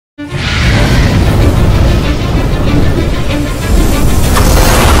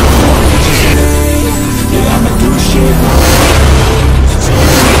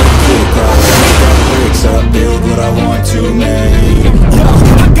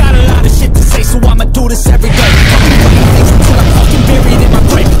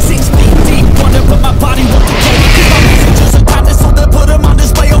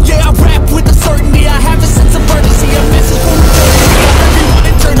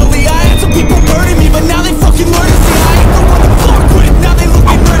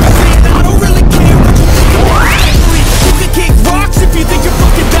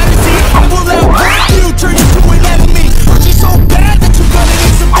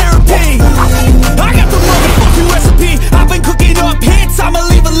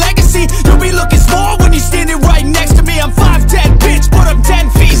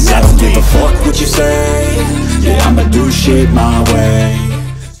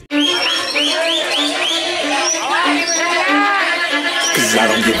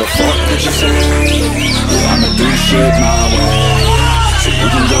give a fuck what you say. Yeah, I'ma do shit my way. So you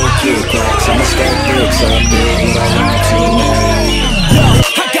can go kick rocks, I'ma stack bricks up, build what I want to make. Yo,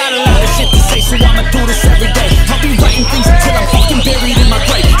 I got a lot of shit to say, so I'ma do this every day. I'll be writing things until I'm fucking buried in my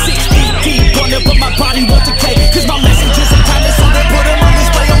grave. 6 feet deep under, but my body won't decay. Cause my messages are timeless, so they put them on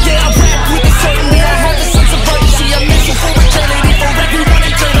display. Oh yeah, I rap with the certainty, I have a sense of urgency. I'm missing for eternity, for everyone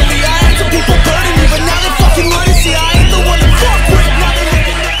internally. I had some people burning me, but now they fucking learning. See, I ain't the one to fuck with, now they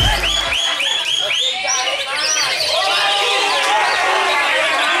looking at.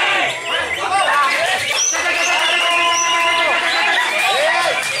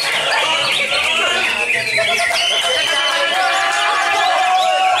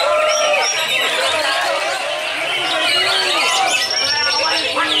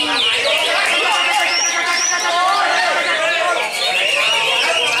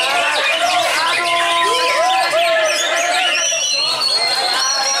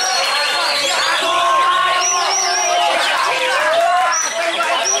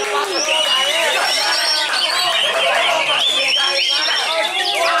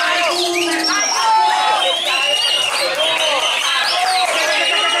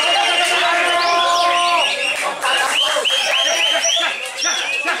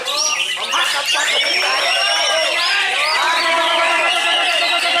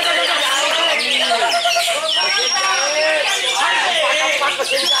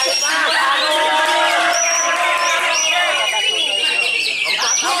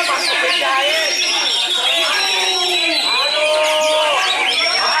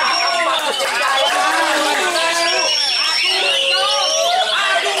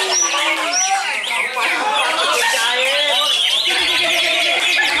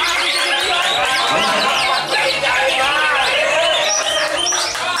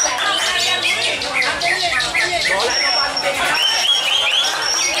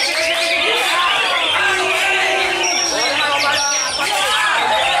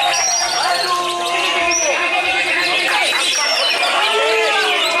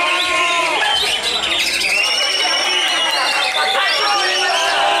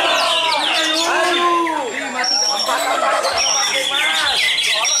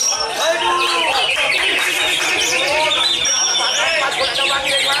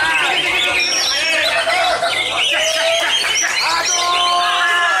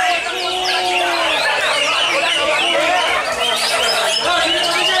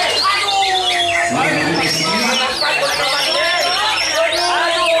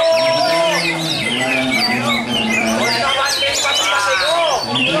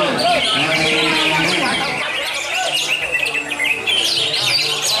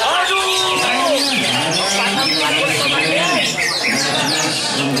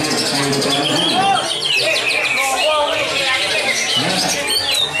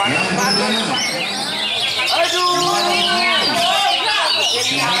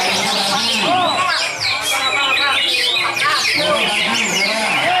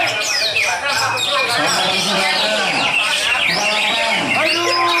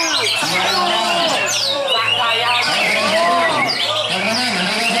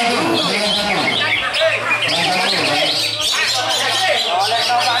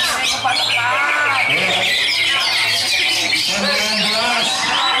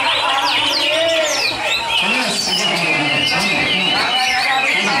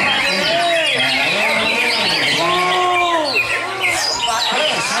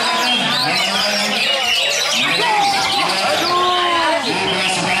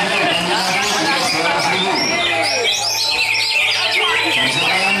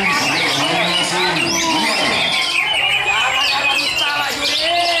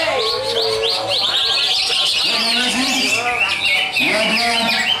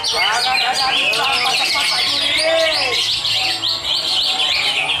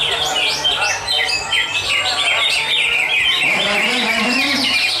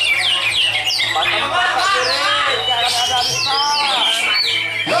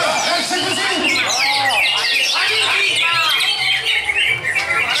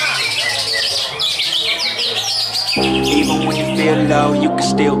 Even when you feel low, you can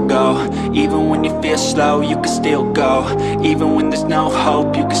still go. Even when you feel slow, you can still go. Even when there's no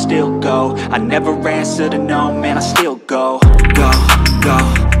hope, you can still go. I never answer to no, man, I still go. Go, go,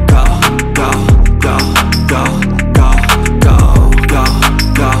 go, go, go, go, go, go, go,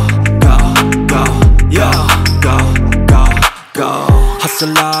 go, go, go, yo, go, go, go.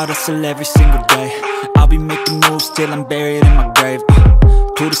 Hustle hard, hustle every single day. I'll be making moves till I'm buried in my grave.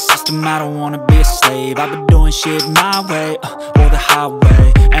 To the system, I don't wanna be a slave. I've been doing shit my way, or the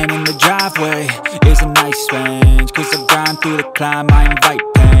highway. And in the driveway is a nice range, cause I grind through the climb, I invite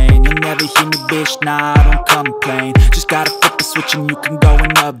pain.